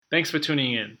Thanks for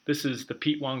tuning in. This is the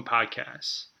Pete Wong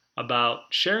Podcast about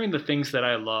sharing the things that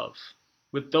I love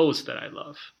with those that I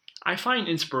love. I find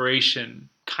inspiration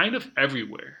kind of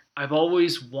everywhere. I've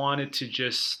always wanted to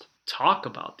just talk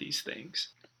about these things.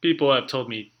 People have told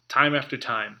me time after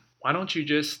time, why don't you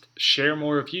just share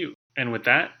more of you? And with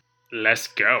that, let's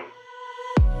go.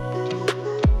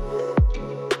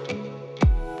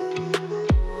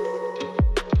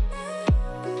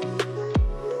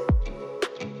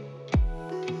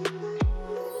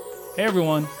 Hey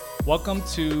everyone, welcome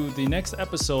to the next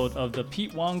episode of the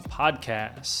Pete Wong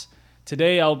Podcast.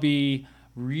 Today I'll be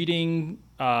reading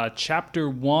chapter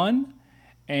 1.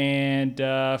 And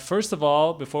first of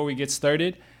all, before we get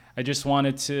started, I just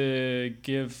wanted to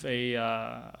give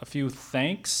a few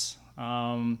thanks.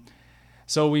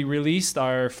 So we released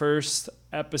our first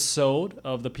episode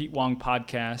of the Pete Wong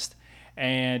Podcast,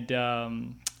 and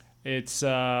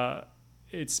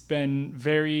it's been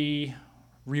very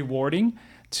rewarding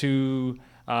to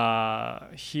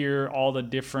hear all the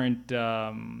different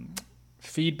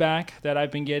feedback that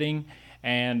I've been getting,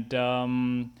 and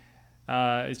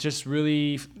it's just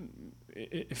really,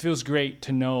 it feels great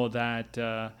to know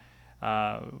that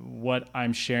what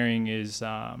I'm sharing is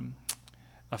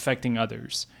affecting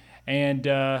others. And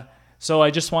so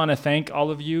I just want to thank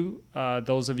all of you,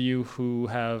 those of you who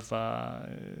have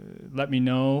let me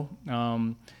know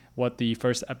what the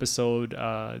first episode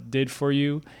did for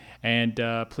you. And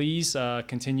please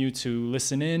continue to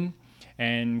listen in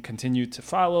and continue to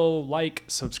follow, like,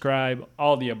 subscribe,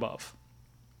 all the above.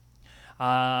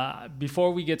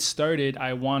 Before we get started,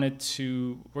 we're going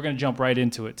to jump right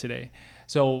into it today.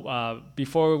 So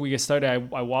before we get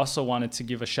started, I also wanted to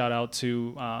give a shout out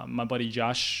to my buddy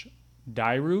Josh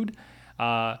Dyrud.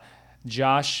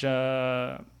 Josh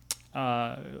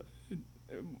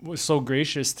was so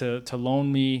gracious to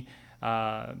loan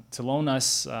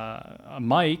us a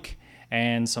mic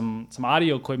and some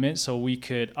audio equipment so we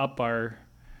could up our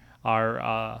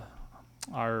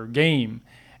game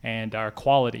and our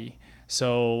quality.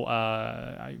 So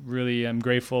I really am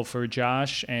grateful for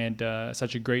Josh, and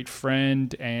such a great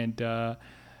friend and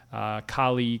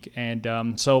colleague.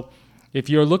 And so if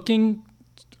you're looking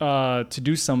to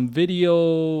do some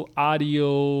video,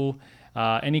 audio,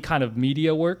 any kind of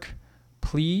media work,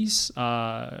 please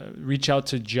reach out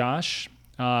to Josh.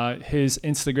 His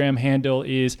Instagram handle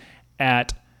is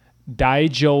at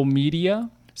Daijo Media.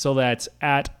 So that's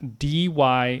at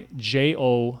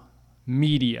DYJO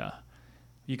Media.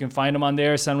 You can find him on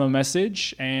there, send him a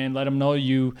message, and let him know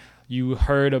you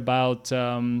heard about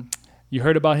him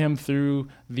through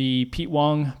the Pete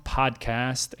Wong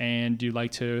Podcast, and you'd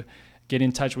like to get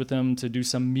in touch with him to do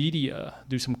some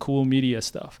cool media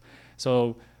stuff.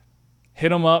 So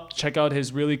hit him up. Check out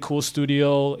his really cool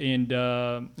studio in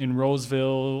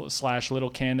Roseville /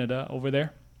 Little Canada over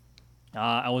there.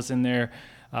 I was in there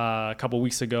a couple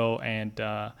weeks ago, and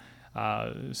it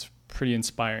was pretty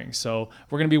inspiring. So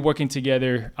we're going to be working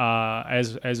together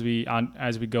as we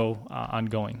go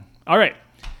ongoing. All right,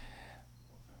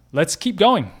 let's keep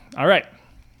going. All right.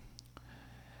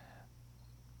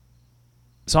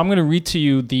 So I'm going to read to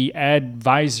you the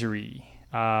advisory.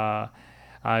 I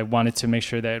wanted to make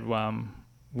sure that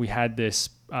we had this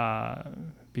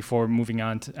before moving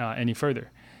on to, any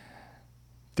further.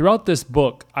 Throughout this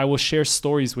book, I will share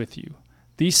stories with you.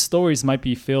 These stories might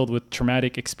be filled with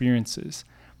traumatic experiences.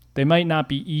 They might not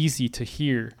be easy to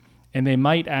hear, and they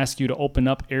might ask you to open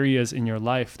up areas in your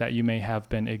life that you may have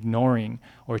been ignoring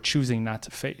or choosing not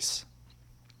to face.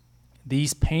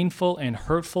 These painful and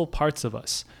hurtful parts of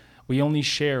us, we only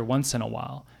share once in a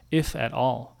while, if at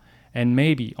all, and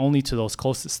maybe only to those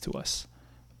closest to us.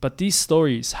 But these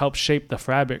stories help shape the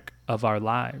fabric of our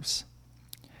lives.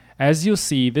 As you'll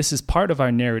see, this is part of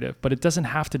our narrative, but it doesn't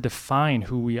have to define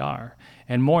who we are,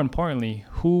 and more importantly,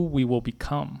 who we will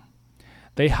become.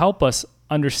 They help us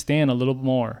understand a little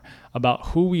more about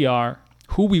who we are,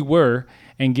 who we were,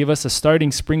 and give us a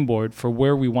starting springboard for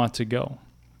where we want to go.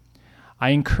 I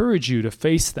encourage you to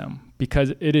face them,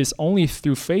 because it is only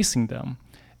through facing them,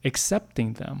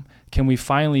 accepting them, can we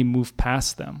finally move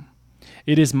past them.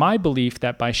 It is my belief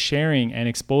that by sharing and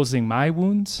exposing my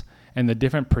wounds and the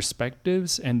different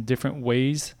perspectives and different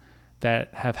ways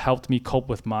that have helped me cope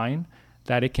with mine,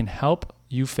 that it can help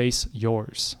you face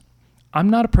yours. I'm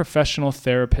not a professional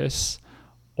therapist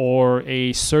or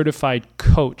a certified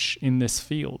coach in this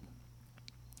field,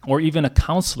 or even a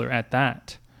counselor at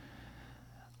that.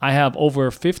 I have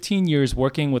over 15 years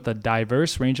working with a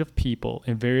diverse range of people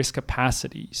in various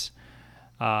capacities,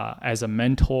 as a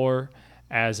mentor,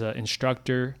 as an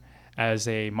instructor, as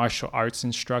a martial arts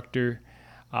instructor,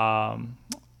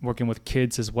 working with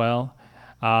kids as well.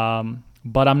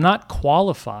 but I'm not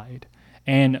qualified,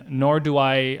 and nor do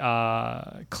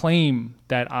I claim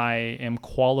that I am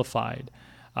qualified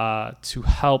to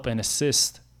help and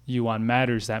assist you on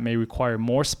matters that may require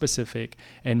more specific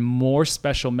and more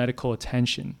special medical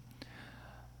attention.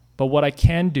 But what I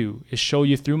can do is show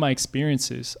you through my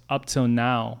experiences up till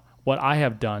now what I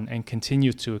have done and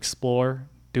continue to explore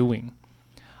doing.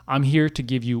 I'm here to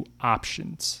give you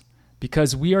options.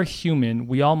 Because we are human,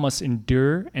 we all must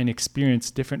endure and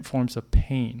experience different forms of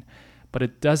pain. But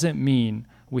it doesn't mean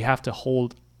we have to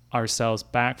hold ourselves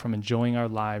back from enjoying our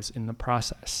lives in the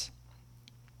process.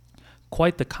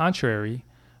 Quite the contrary,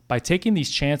 by taking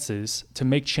these chances to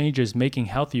make changes, making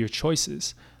healthier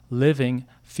choices, living,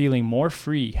 feeling more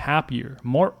free, happier,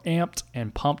 more amped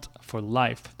and pumped for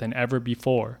life than ever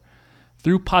before.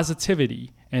 Through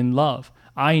positivity and love,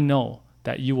 I know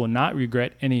that you will not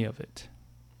regret any of it.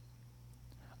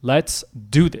 Let's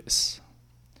do this.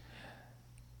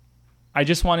 I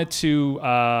just wanted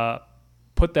to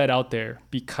put that out there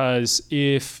because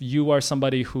if you are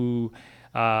somebody who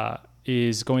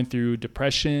is going through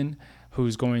depression,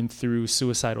 who's going through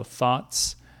suicidal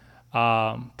thoughts,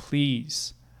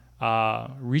 please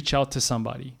reach out to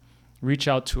somebody. Reach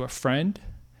out to a friend,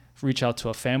 reach out to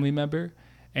a family member,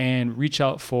 and reach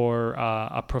out for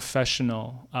a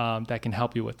professional that can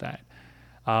help you with that.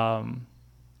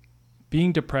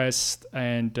 Being depressed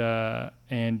and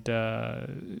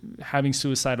having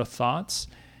suicidal thoughts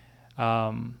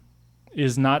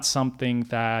is not something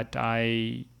that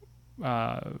I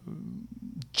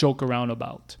joke around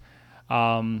about.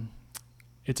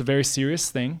 It's a very serious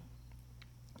thing,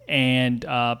 and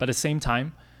but at the same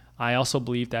time, I also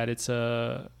believe that it's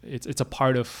a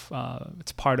part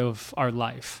of our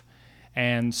life,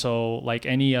 and so like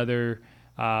any other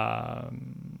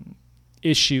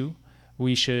issue,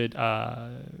 we should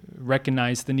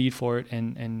recognize the need for it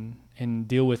and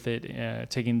deal with it,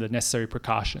 taking the necessary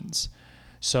precautions.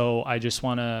 So I just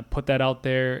want to put that out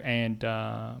there and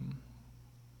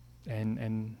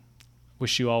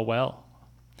wish you all well.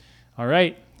 All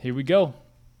right, here we go.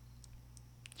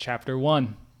 Chapter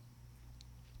 1.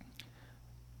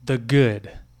 The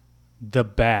good, the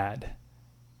bad,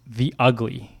 the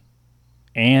ugly,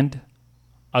 and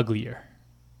uglier.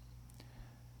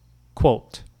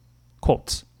 Quotes,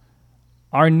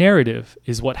 our narrative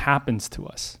is what happens to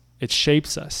us. It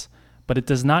shapes us, but it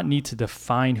does not need to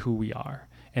define who we are,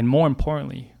 and more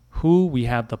importantly, who we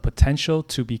have the potential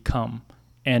to become.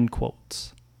 End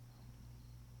quotes.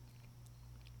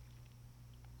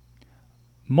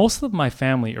 Most of my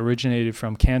family originated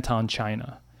from Canton,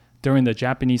 China, during the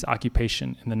Japanese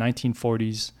occupation in the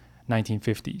 1940s,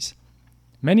 1950s.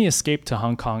 Many escaped to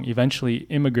Hong Kong, eventually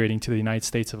immigrating to the United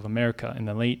States of America in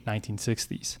the late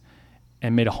 1960s,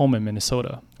 and made a home in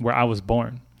Minnesota, where I was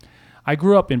born. I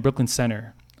grew up in Brooklyn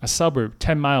Center, a suburb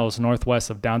 10 miles northwest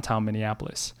of downtown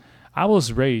Minneapolis. I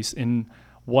was raised in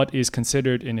what is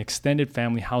considered an extended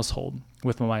family household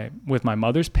with my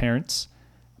mother's parents,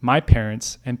 my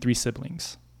parents, and 3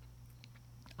 siblings.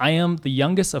 I am the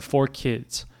youngest of 4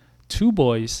 kids, 2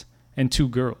 boys and 2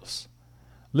 girls.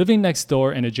 Living next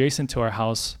door and adjacent to our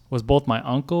house was both my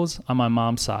uncles on my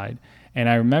mom's side, and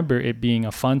I remember it being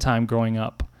a fun time growing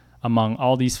up among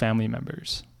all these family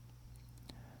members.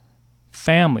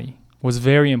 Family was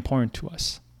very important to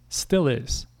us, still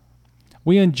is.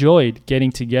 We enjoyed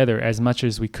getting together as much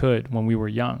as we could when we were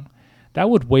young. That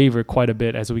would waver quite a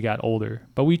bit as we got older,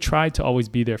 but we tried to always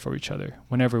be there for each other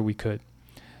whenever we could.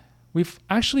 We've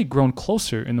actually grown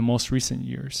closer in the most recent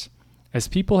years, as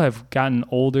people have gotten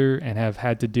older and have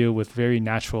had to deal with very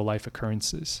natural life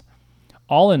occurrences.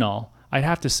 All in all, I'd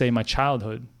have to say my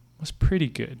childhood was pretty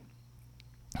good.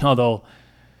 Although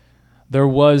there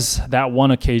was that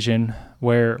one occasion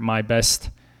where my best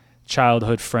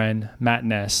childhood friend, Matt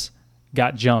Ness,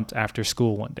 got jumped after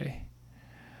school one day.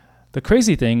 The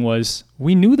crazy thing was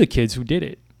we knew the kids who did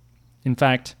it. In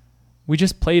fact, we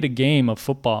just played a game of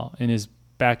football in his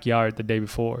backyard the day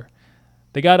before.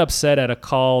 They got upset at a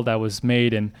call that was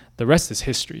made, and the rest is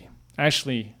history.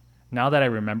 Actually, now that I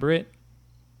remember it,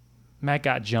 Matt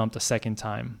got jumped a second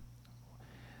time.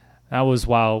 That was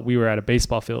while we were at a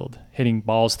baseball field hitting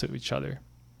balls to each other.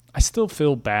 I still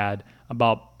feel bad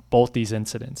about both these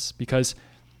incidents because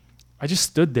I just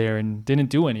stood there and didn't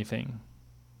do anything.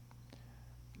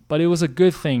 But it was a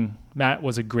good thing. Matt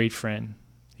was a great friend.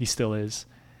 He still is.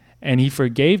 And he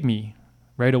forgave me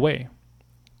right away.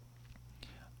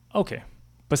 Okay.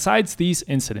 Besides these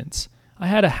incidents, I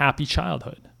had a happy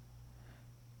childhood.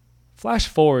 Flash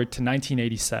forward to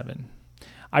 1987.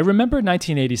 I remember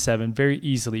 1987 very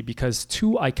easily because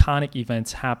 2 iconic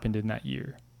events happened in that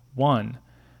year. One,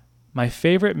 My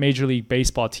favorite Major League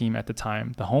Baseball team at the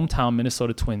time, the hometown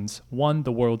Minnesota Twins, won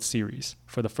the World Series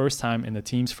for the first time in the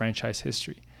team's franchise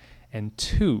history. And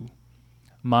 2,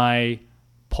 my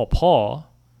pawpaw,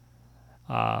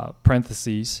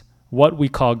 parentheses, what we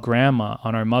call grandma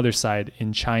on our mother's side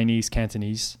in Chinese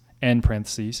Cantonese, end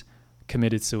parentheses,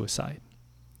 committed suicide.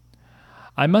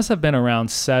 I must have been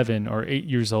around 7 or 8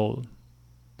 years old,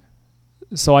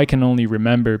 so I can only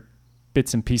remember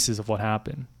bits and pieces of what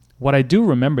happened. What I do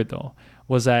remember, though,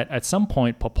 was that at some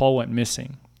point, Papa went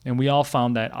missing, and we all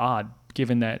found that odd,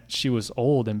 given that she was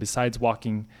old, and besides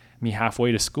walking me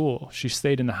halfway to school, she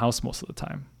stayed in the house most of the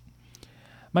time.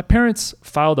 My parents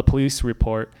filed a police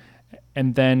report,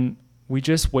 and then we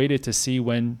just waited to see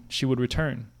when she would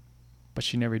return, but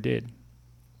she never did.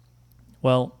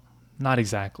 Well, not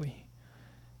exactly.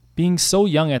 Being so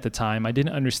young at the time, I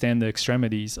didn't understand the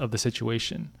extremities of the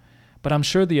situation, but I'm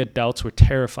sure the adults were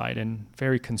terrified and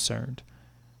very concerned.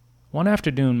 One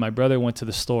afternoon, my brother went to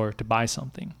the store to buy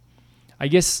something. I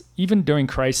guess even during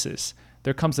crisis,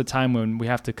 there comes a time when we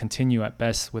have to continue at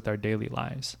best with our daily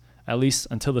lives, at least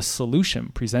until the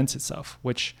solution presents itself,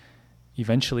 which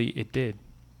eventually it did.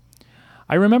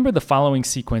 I remember the following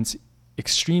sequence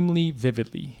extremely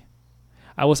vividly.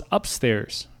 I was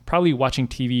upstairs, probably watching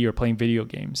TV or playing video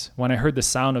games, when I heard the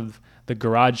sound of the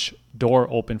garage door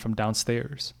open from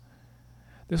downstairs.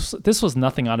 This was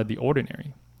nothing out of the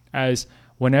ordinary, as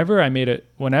whenever I made it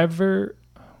a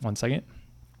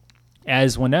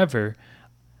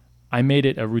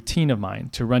routine of mine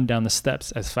to run down the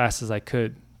steps as fast as I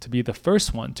could to be the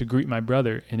first one to greet my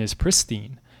brother in his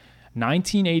pristine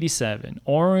 1987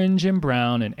 orange and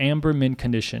brown and amber mint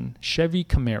condition Chevy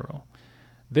Camaro.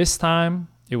 This time,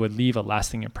 it would leave a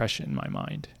lasting impression in my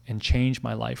mind and change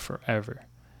my life forever.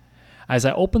 As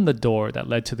I opened the door that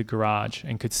led to the garage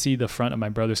and could see the front of my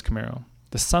brother's Camaro,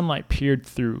 the sunlight peered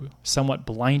through, somewhat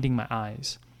blinding my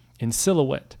eyes. In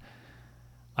silhouette,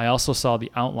 I also saw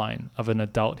the outline of an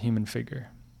adult human figure.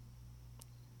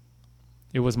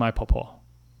 It was my papa.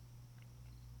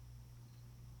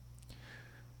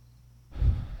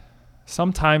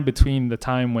 Sometime between the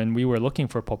time when we were looking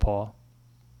for papa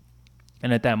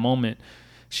and at that moment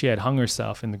she had hung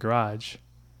herself in the garage.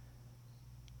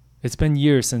 It's been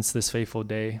years since this fateful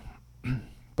day,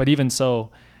 but even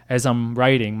so, as I'm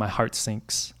writing, my heart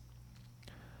sinks.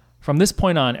 From this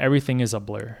point on, everything is a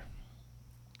blur.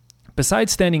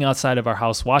 Besides standing outside of our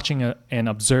house watching and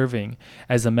observing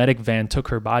as the medic van took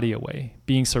her body away,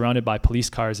 being surrounded by police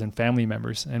cars and family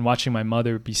members, and watching my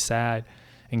mother be sad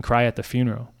and cry at the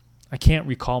funeral, I can't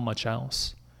recall much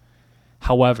else.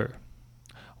 However,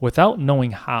 without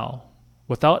knowing how,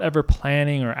 without ever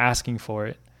planning or asking for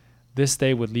it, this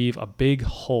day would leave a big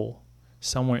hole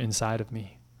somewhere inside of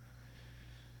me.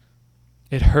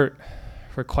 It hurt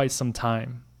for quite some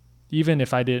time, even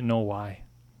if I didn't know why.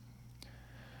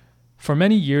 For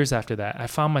many years after that, I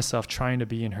found myself trying to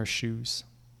be in her shoes.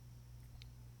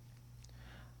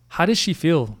 How did she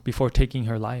feel before taking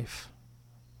her life?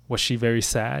 Was she very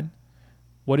sad?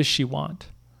 What does she want?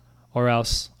 Or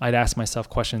else I'd ask myself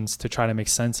questions to try to make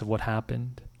sense of what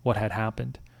had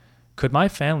happened. Could my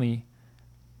family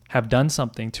have done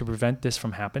something to prevent this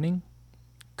from happening?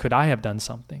 Could I have done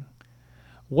something?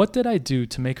 What did I do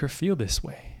to make her feel this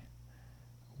way?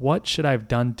 What should I have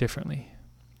done differently?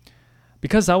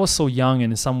 Because I was so young,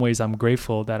 and in some ways I'm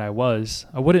grateful that I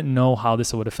wouldn't know how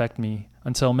this would affect me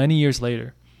until many years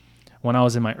later, when I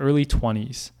was in my early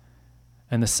 20s,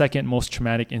 and the second most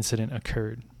traumatic incident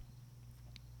occurred.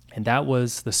 And that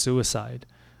was the suicide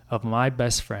of my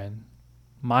best friend,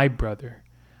 my brother,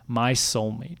 my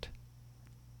soulmate,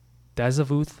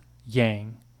 Desavuth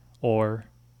Yang, or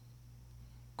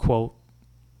quote,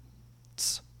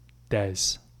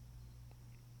 Des.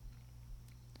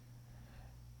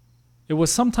 It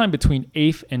was sometime between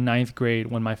 8th and 9th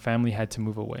grade when my family had to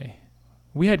move away.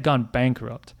 We had gone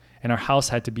bankrupt, and our house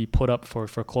had to be put up for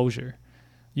foreclosure.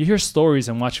 You hear stories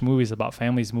and watch movies about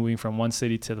families moving from one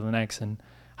city to the next and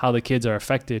how the kids are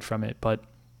affected from it, but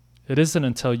it isn't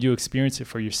until you experience it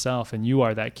for yourself and you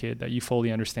are that kid that you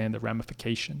fully understand the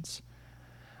ramifications.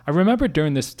 I remember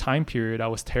during this time period, I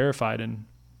was terrified and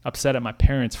upset at my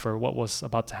parents for what was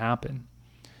about to happen,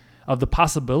 of the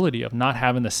possibility of not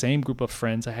having the same group of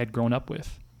friends I had grown up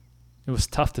with. It was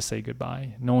tough to say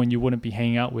goodbye, knowing you wouldn't be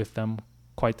hanging out with them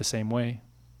quite the same way.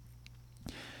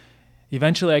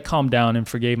 Eventually, I calmed down and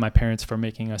forgave my parents for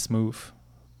making us move.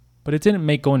 But it didn't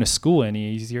make going to school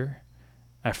any easier,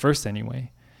 at first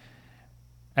anyway.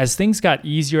 As things got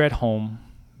easier at home,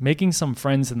 making some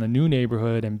friends in the new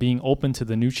neighborhood and being open to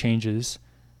the new changes,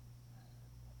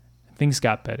 things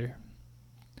got better.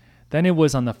 Then it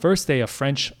was on the first day of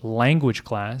French language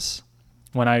class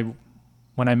when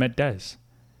I met Des.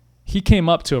 He came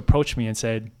up to approach me and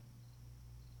said,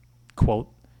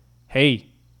 quote, "Hey,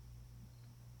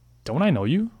 don't I know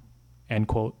you?" End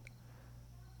quote.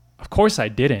 Of course I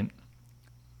didn't.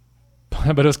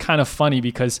 But it was kind of funny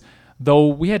because though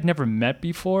we had never met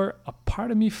before, a part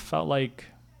of me felt like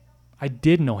I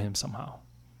did know him somehow.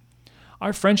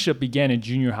 Our friendship began in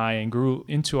junior high and grew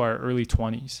into our early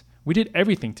 20s. We did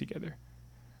everything together,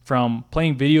 from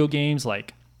playing video games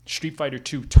like Street Fighter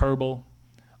 2 Turbo,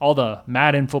 all the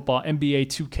Madden football, NBA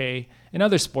 2K, and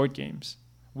other sport games.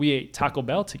 We ate Taco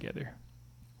Bell together,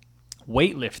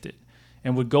 weightlifted,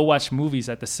 and would go watch movies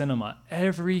at the cinema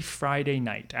every Friday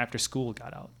night after school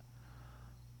got out.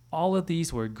 All of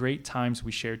these were great times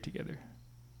we shared together.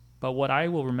 But what I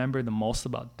will remember the most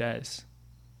about Des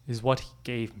is what he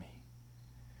gave me.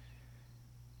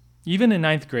 Even in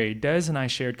 9th grade, Des and I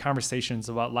shared conversations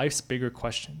about life's bigger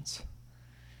questions.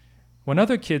 When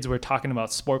other kids were talking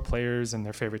about sport players and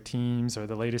their favorite teams or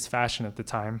the latest fashion at the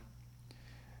time,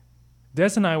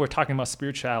 Des and I were talking about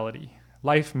spirituality,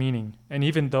 life meaning, and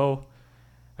even though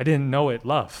I didn't know it,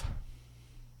 love.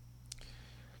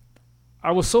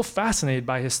 I was so fascinated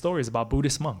by his stories about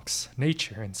Buddhist monks,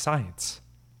 nature, and science.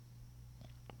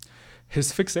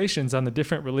 His fixations on the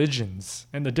different religions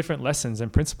and the different lessons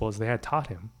and principles they had taught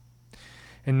him.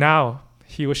 And now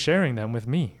he was sharing them with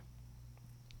me.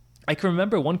 I can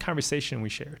remember one conversation we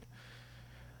shared.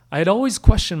 I had always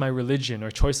questioned my religion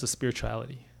or choice of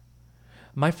spirituality.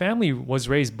 My family was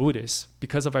raised Buddhist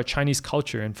because of our Chinese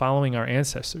culture and following our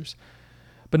ancestors,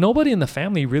 but nobody in the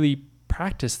family really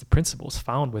practiced the principles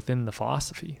found within the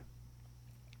philosophy.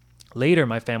 Later,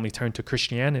 my family turned to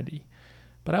Christianity,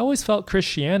 but I always felt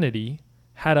Christianity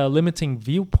had a limiting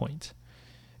viewpoint.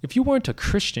 If you weren't a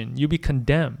Christian, you'd be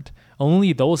condemned.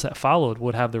 Only those that followed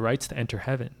would have the rights to enter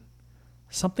heaven.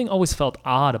 Something always felt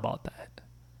odd about that.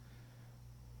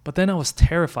 But then I was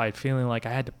terrified, feeling like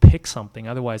I had to pick something,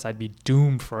 otherwise I'd be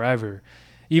doomed forever,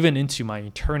 even into my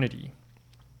eternity.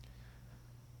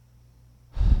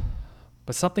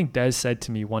 But something Des said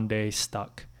to me one day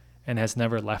stuck and has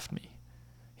never left me.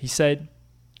 He said,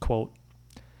 quote,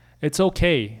 "It's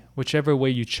okay whichever way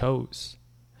you chose.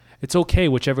 It's okay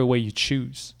whichever way you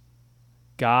choose.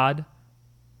 God,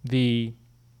 the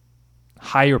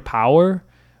higher power,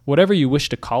 whatever you wish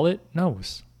to call it,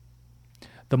 knows.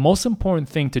 The most important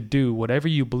thing to do, whatever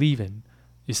you believe in,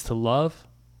 is to love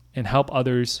and help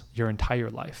others your entire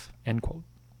life." End quote.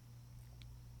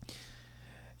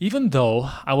 Even though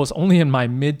I was only in my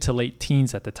mid to late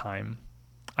teens at the time,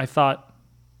 I thought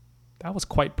that was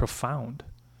quite profound.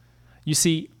 You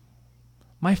see,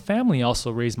 my family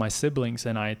also raised my siblings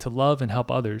and I to love and help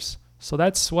others, so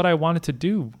that's what I wanted to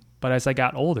do. But as I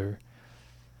got older,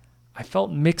 I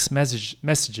felt mixed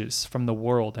messages from the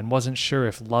world and wasn't sure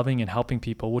if loving and helping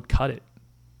people would cut it.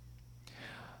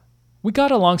 We got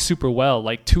along super well,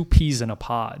 like two peas in a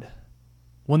pod.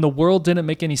 When the world didn't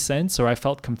make any sense or I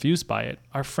felt confused by it,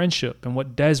 our friendship and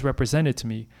what Des represented to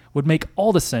me would make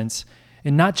all the sense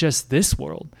in not just this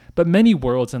world, but many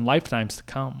worlds and lifetimes to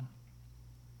come.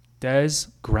 Des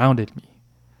grounded me.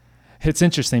 It's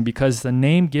interesting because the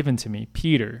name given to me,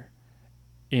 Peter,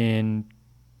 in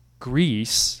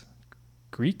Greece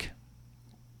or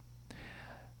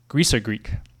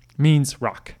Greek, means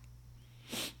rock.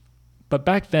 But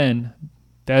back then,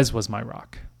 Des was my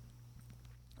rock.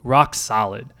 Rock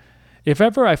solid. If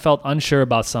ever I felt unsure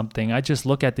about something, I just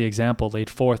look at the example laid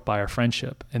forth by our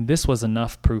friendship, and this was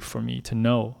enough proof for me to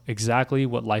know exactly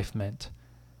what life meant.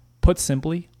 Put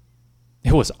simply,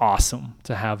 it was awesome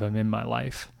to have him in my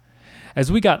life.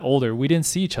 As we got older, we didn't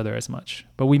see each other as much,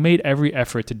 but we made every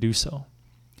effort to do so.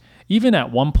 Even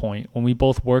at one point, when we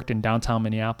both worked in downtown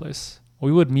Minneapolis,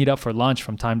 we would meet up for lunch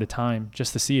from time to time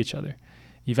just to see each other.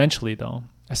 Eventually, though,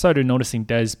 I started noticing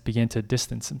Des begin to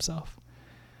distance himself.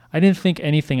 I didn't think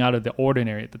anything out of the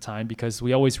ordinary at the time because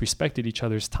we always respected each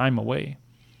other's time away.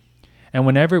 And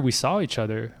whenever we saw each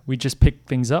other, we just picked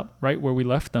things up right where we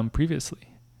left them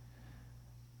previously.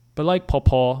 But like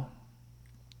Paul,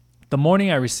 the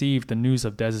morning I received the news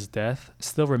of Des's death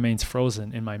still remains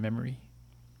frozen in my memory.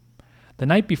 The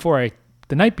night before I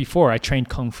trained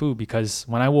Kung Fu because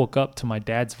when I woke up to my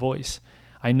dad's voice,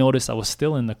 I noticed I was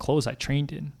still in the clothes I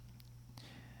trained in.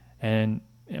 And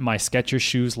my Skechers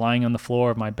shoes lying on the floor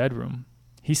of my bedroom.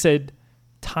 He said,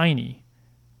 "Tiny,"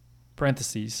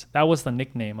 parentheses, that was the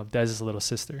nickname of Des's little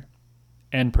sister,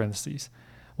 end parentheses,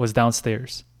 was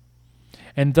downstairs.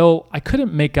 And though I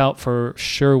couldn't make out for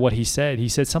sure what he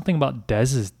said something about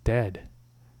Des is dead.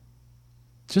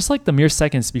 Just like the mere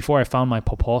seconds before I found my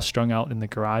popol strung out in the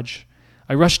garage,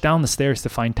 I rushed down the stairs to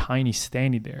find Tiny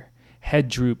standing there, head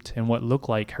drooped, and what looked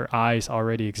like her eyes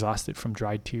already exhausted from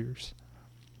dried tears.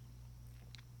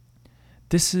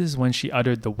 This is when she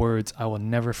uttered the words I will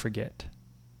never forget.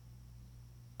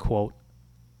 Quote,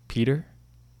 "Peter,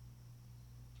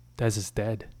 Des is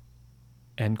dead."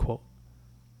 End quote.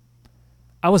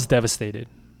 I was devastated.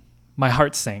 My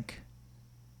heart sank.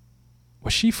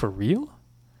 Was she for real?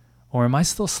 Or am I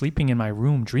still sleeping in my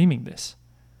room dreaming this?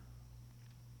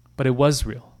 But it was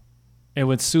real. It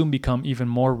would soon become even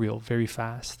more real very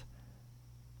fast.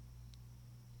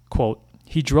 Quote,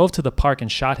 "He drove to the park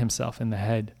and shot himself in the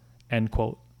head." End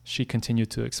quote. She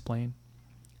continued to explain.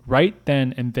 Right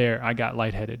then and there, I got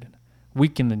lightheaded,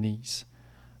 weak in the knees.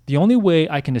 The only way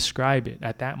I can describe it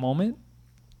at that moment,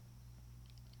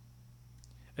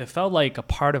 it felt like a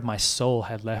part of my soul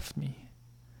had left me.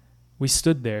 We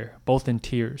stood there, both in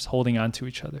tears, holding on to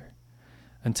each other,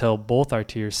 until both our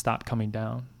tears stopped coming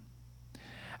down.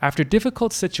 After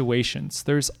difficult situations,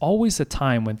 there's always a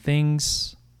time when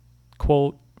things,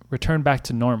 quote, return back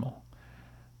to normal.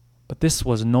 But this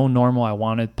was no normal I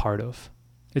wanted part of.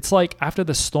 It's like after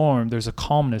the storm, there's a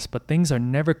calmness, but things are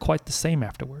never quite the same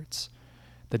afterwards.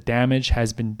 The damage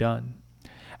has been done.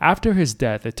 After his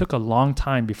death, it took a long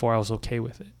time before I was okay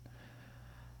with it.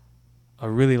 A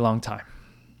really long time.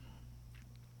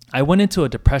 I went into a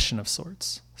depression of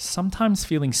sorts, sometimes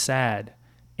feeling sad,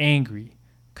 angry,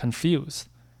 confused,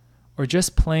 or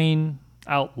just plain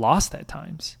out lost at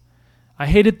times. I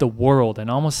hated the world and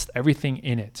almost everything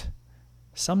in it.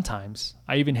 Sometimes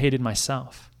I even hated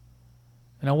myself.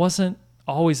 And I wasn't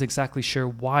always exactly sure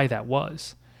why that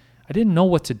was. I didn't know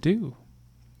what to do.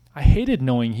 I hated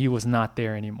knowing he was not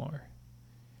there anymore.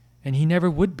 And he never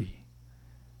would be.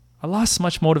 I lost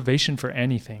much motivation for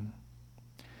anything.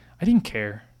 I didn't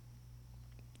care.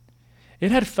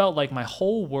 It had felt like my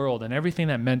whole world and everything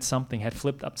that meant something had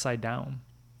flipped upside down.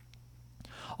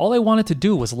 All I wanted to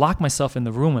do was lock myself in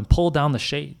the room and pull down the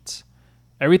shades.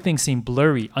 Everything seemed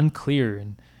blurry, unclear,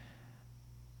 and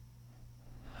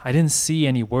I didn't see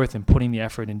any worth in putting the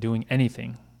effort in doing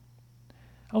anything.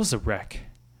 I was a wreck.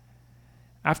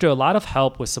 After a lot of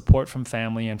help with support from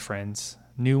family and friends,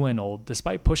 new and old,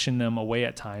 despite pushing them away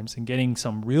at times and getting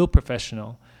some real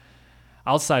professional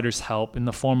outsiders' help in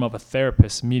the form of a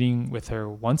therapist meeting with her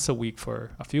once a week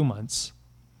for a few months,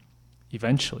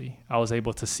 eventually I was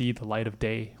able to see the light of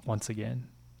day once again.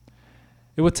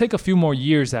 It would take a few more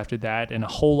years after that and a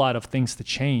whole lot of things to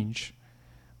change,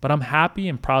 but I'm happy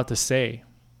and proud to say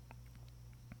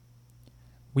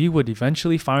we would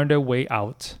eventually find our way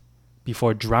out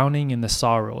before drowning in the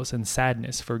sorrows and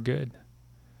sadness for good.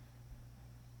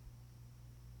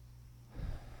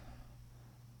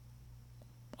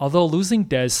 Although losing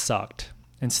Des sucked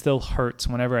and still hurts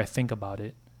whenever I think about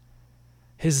it,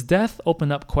 his death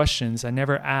opened up questions I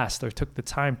never asked or took the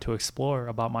time to explore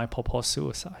about my Popo's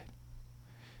suicide.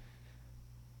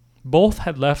 Both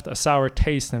had left a sour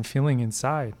taste and feeling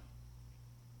inside.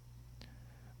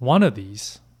 One of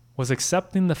these was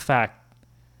accepting the fact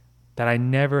that I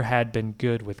never had been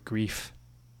good with grief.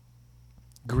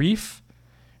 Grief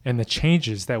and the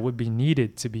changes that would be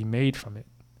needed to be made from it.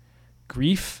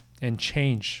 Grief and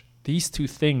change, these two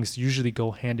things usually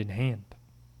go hand in hand.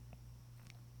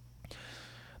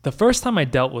 The first time I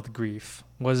dealt with grief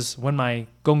was when my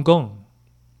gong,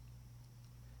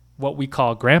 what we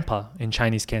call grandpa in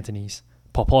Chinese Cantonese,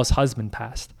 Popo's husband,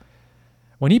 passed.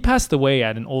 When he passed away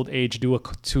at an old age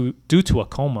due to a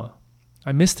coma,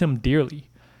 I missed him dearly,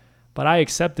 but I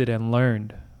accepted and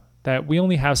learned that we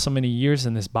only have so many years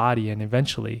in this body, and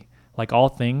eventually, like all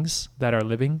things that are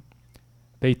living,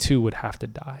 they too would have to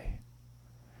die.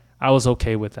 I was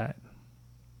okay with that.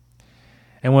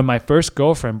 And when my first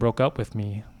girlfriend broke up with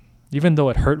me, even though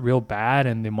it hurt real bad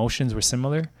and the emotions were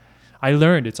similar, I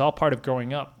learned it's all part of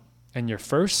growing up, and your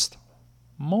first,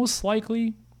 most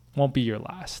likely, won't be your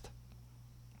last.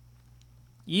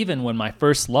 Even when my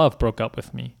first love broke up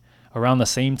with me, around the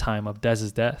same time of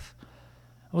Dez's death,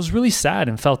 I was really sad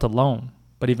and felt alone,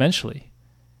 but eventually,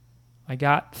 I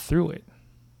got through it.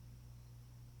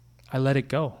 I let it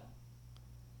go.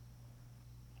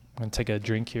 I'm going to take a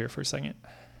drink here for a second.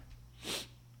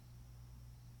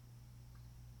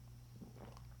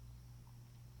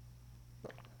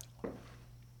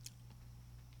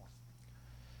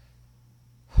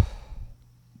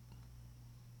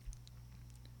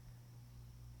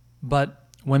 But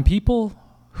when people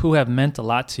who have meant a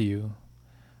lot to you,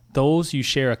 those you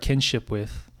share a kinship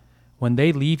with, when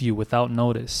they leave you without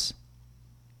notice,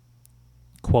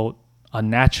 quote,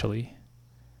 unnaturally,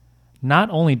 not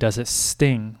only does it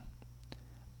sting,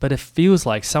 but it feels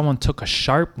like someone took a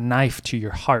sharp knife to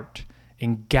your heart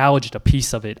and gouged a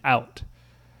piece of it out.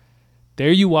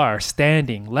 There you are,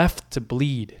 standing, left to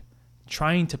bleed,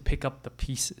 trying to pick up the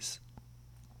pieces,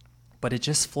 but it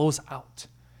just flows out.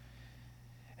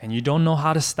 And you don't know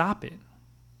how to stop it.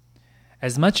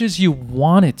 As much as you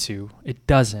want it to, it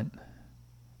doesn't.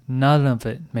 None of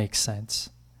it makes sense.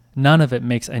 None of it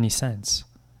makes any sense.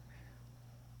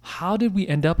 How did we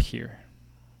end up here?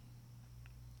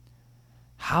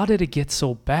 How did it get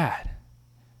so bad?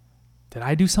 Did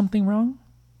I do something wrong?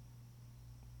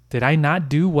 Did I not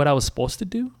do what I was supposed to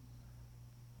do?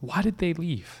 Why did they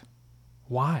leave?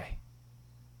 Why?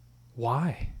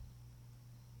 Why?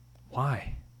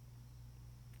 Why?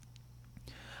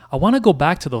 I want to go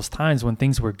back to those times when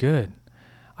things were good.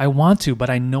 I want to, but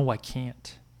I know I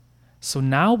can't. So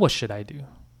now what should I do?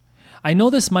 I know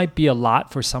this might be a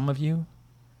lot for some of you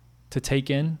to take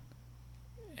in,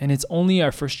 and it's only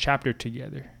our first chapter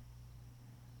together.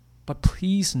 But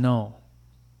please know,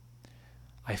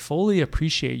 I fully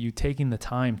appreciate you taking the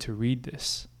time to read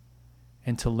this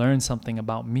and to learn something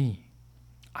about me.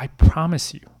 I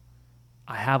promise you,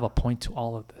 I have a point to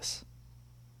all of this.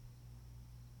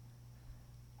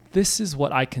 This is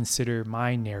what I consider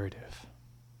my narrative.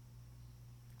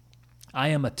 I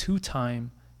am a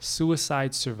 2-time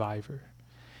suicide survivor,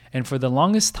 and for the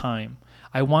longest time,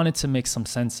 I wanted to make some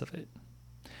sense of it.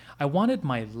 I wanted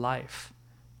my life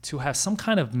to have some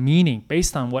kind of meaning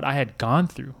based on what I had gone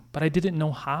through, but I didn't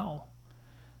know how.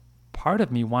 Part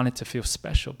of me wanted to feel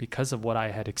special because of what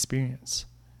I had experienced.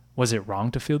 Was it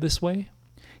wrong to feel this way?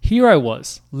 Here I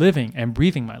was, living and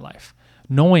breathing my life,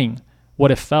 knowing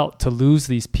what it felt to lose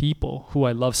these people who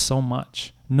I love so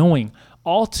much, knowing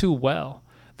all too well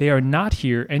they are not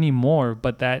here anymore,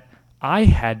 but that I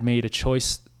had made a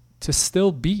choice to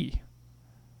still be.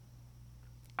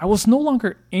 I was no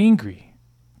longer angry,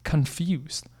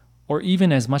 confused, or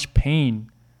even as much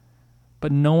pain,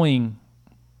 but knowing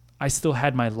I still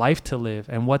had my life to live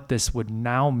and what this would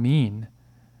now mean.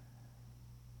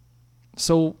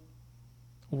 So,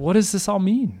 what does this all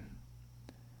mean?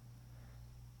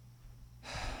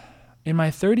 In my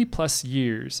 30 plus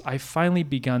years, I finally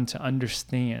begun to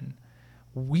understand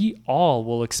we all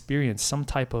will experience some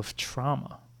type of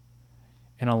trauma.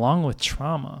 And along with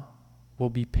trauma will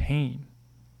be pain.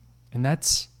 And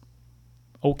that's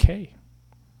okay.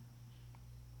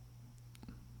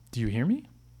 Do you hear me?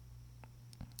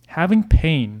 Having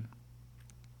pain,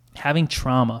 having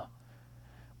trauma,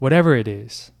 whatever it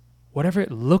is, whatever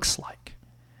it looks like,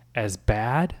 as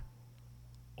bad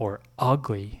or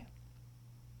ugly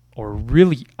or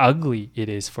really ugly it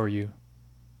is for you,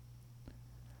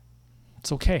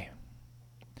 it's okay.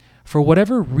 For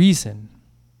whatever reason,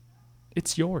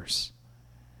 it's yours.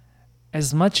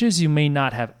 As much as you may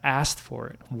not have asked for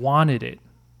it, wanted it,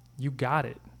 you got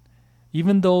it.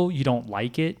 Even though you don't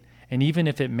like it, and even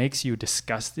if it makes you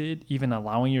disgusted, even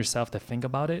allowing yourself to think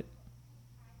about it,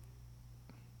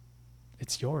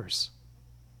 it's yours.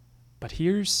 But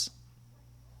here's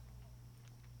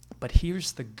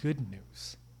the good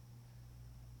news.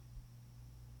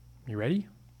 You ready?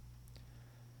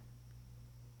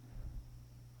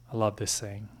 I love this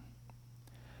saying.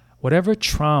 Whatever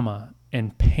trauma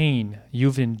and pain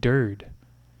you've endured,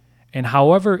 and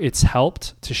however it's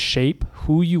helped to shape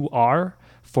who you are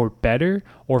for better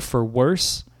or for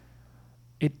worse,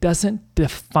 it doesn't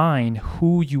define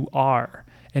who you are.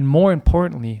 And more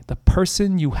importantly, the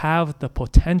person you have the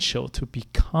potential to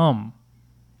become.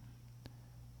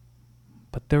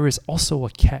 But there is also a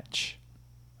catch.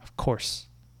 Of course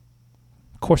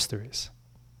there is.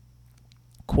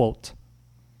 Quote,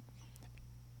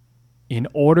 in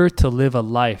order to live a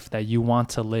life that you want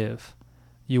to live,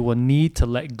 you will need to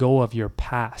let go of your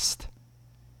past.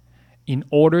 In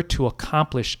order to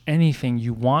accomplish anything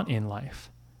you want in life,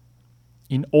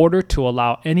 in order to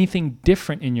allow anything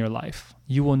different in your life,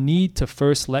 you will need to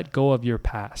first let go of your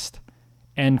past.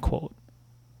 End quote.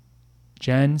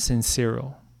 Jen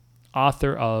Sincero,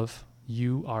 author of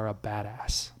You Are a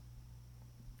Badass.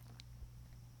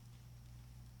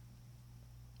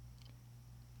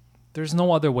 There's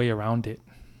no other way around it.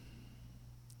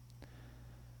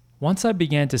 Once I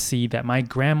began to see that my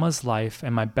grandma's life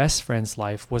and my best friend's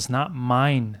life was not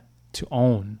mine to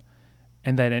own,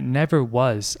 and that it never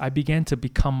was, I began to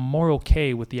become more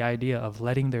okay with the idea of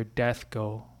letting their death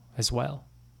go as well.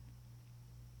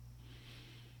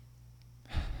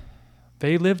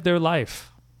 They lived their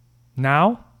life.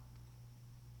 Now,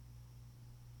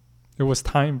 it was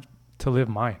time to live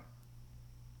mine.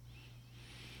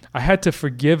 I had to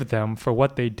forgive them for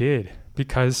what they did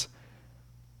because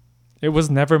it was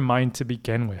never mine to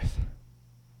begin with.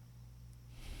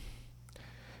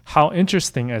 How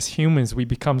interesting as humans we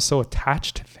become so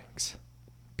attached to things,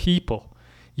 people,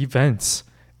 events,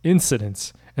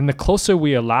 incidents, And the closer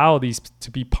we allow these to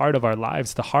be part of our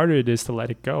lives, the harder it is to let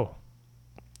it go.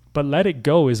 But let it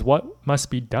go is what must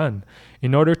be done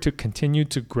in order to continue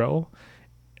to grow.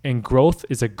 And growth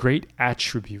is a great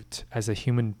attribute as a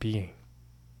human being.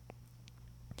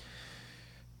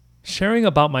 Sharing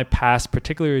about my past,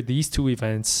 particularly these two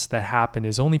events that happened,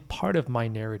 is only part of my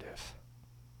narrative.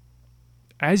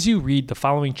 As you read the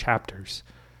following chapters,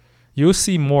 you'll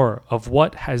see more of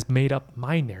what has made up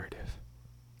my narrative.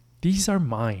 These are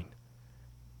mine,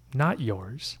 not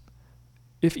yours.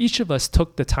 If each of us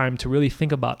took the time to really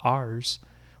think about ours,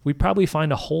 we'd probably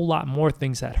find a whole lot more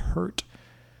things that hurt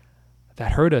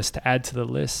us to add to the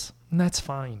list. And that's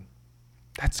fine.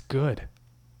 That's good.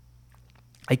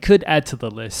 I could add to the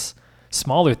list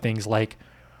smaller things like,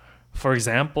 for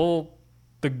example,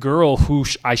 the girl who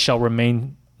I shall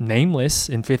remain nameless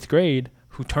in 5th grade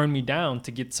who turned me down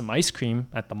to get some ice cream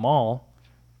at the mall.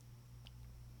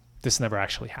 This never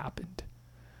actually happened.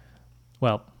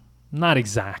 Well, not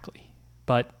exactly,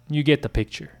 but you get the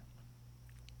picture.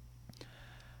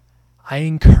 I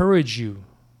encourage you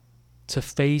to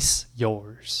face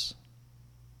yours.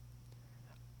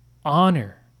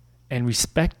 Honor and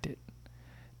respect it.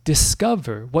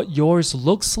 Discover what yours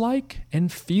looks like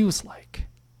and feels like.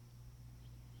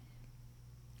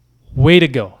 Way to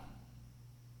go.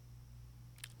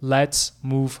 Let's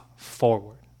move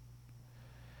forward.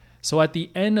 So at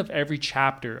the end of every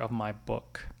chapter of my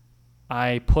book,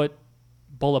 I put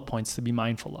bullet points to be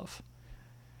mindful of.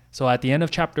 So at the end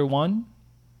of chapter 1,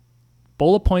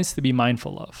 bullet points to be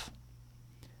mindful of.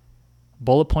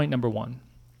 Bullet point number 1.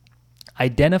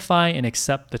 Identify and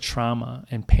accept the trauma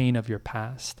and pain of your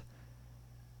past.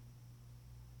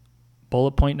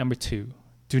 Bullet point number 2.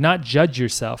 Do not judge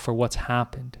yourself for what's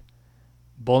happened.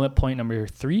 Bullet point number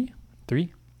 3.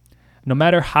 No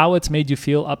matter how it's made you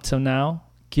feel up till now,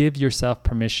 give yourself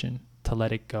permission to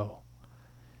let it go.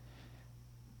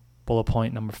 Bullet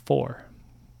point number 4.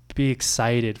 Be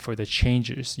excited for the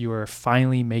changes you are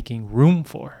finally making room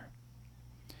for.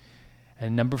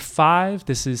 And number 5,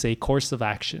 this is a course of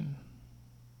action.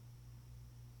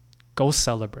 Go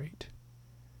celebrate.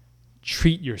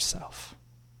 Treat yourself.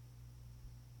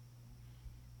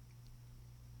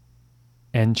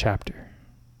 End chapter.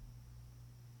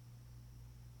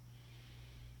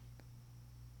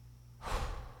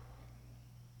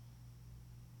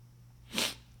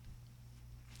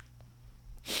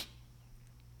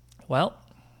 Well,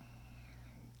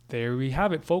 there we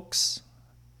have it, folks.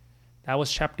 That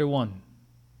was chapter 1.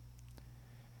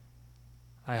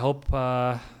 I hope,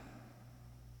 I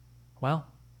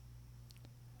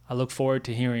look forward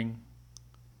to hearing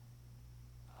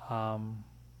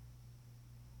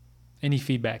any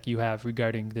feedback you have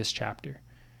regarding this chapter.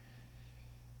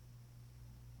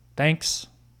 Thanks,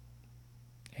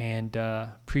 and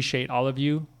appreciate all of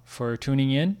you for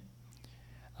tuning in.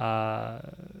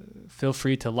 Feel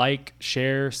free to like,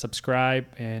 share, subscribe,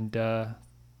 and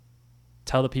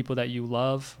tell the people that you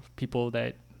love, people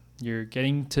that you're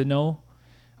getting to know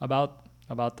about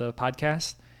the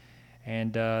podcast.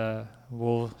 And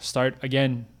we'll start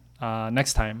again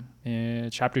next time in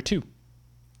chapter 2.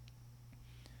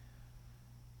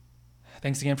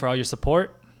 Thanks again for all your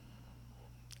support.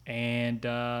 And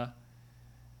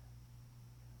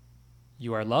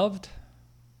you are loved.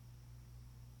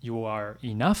 You are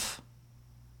enough.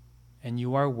 And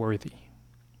you are worthy.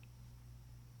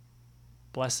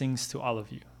 Blessings to all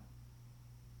of you.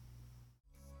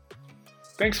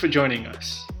 Thanks for joining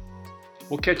us.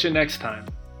 We'll catch you next time.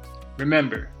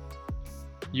 Remember,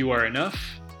 you are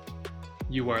enough,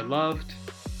 you are loved,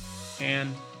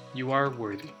 and you are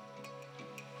worthy.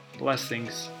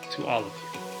 Blessings to all of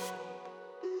you.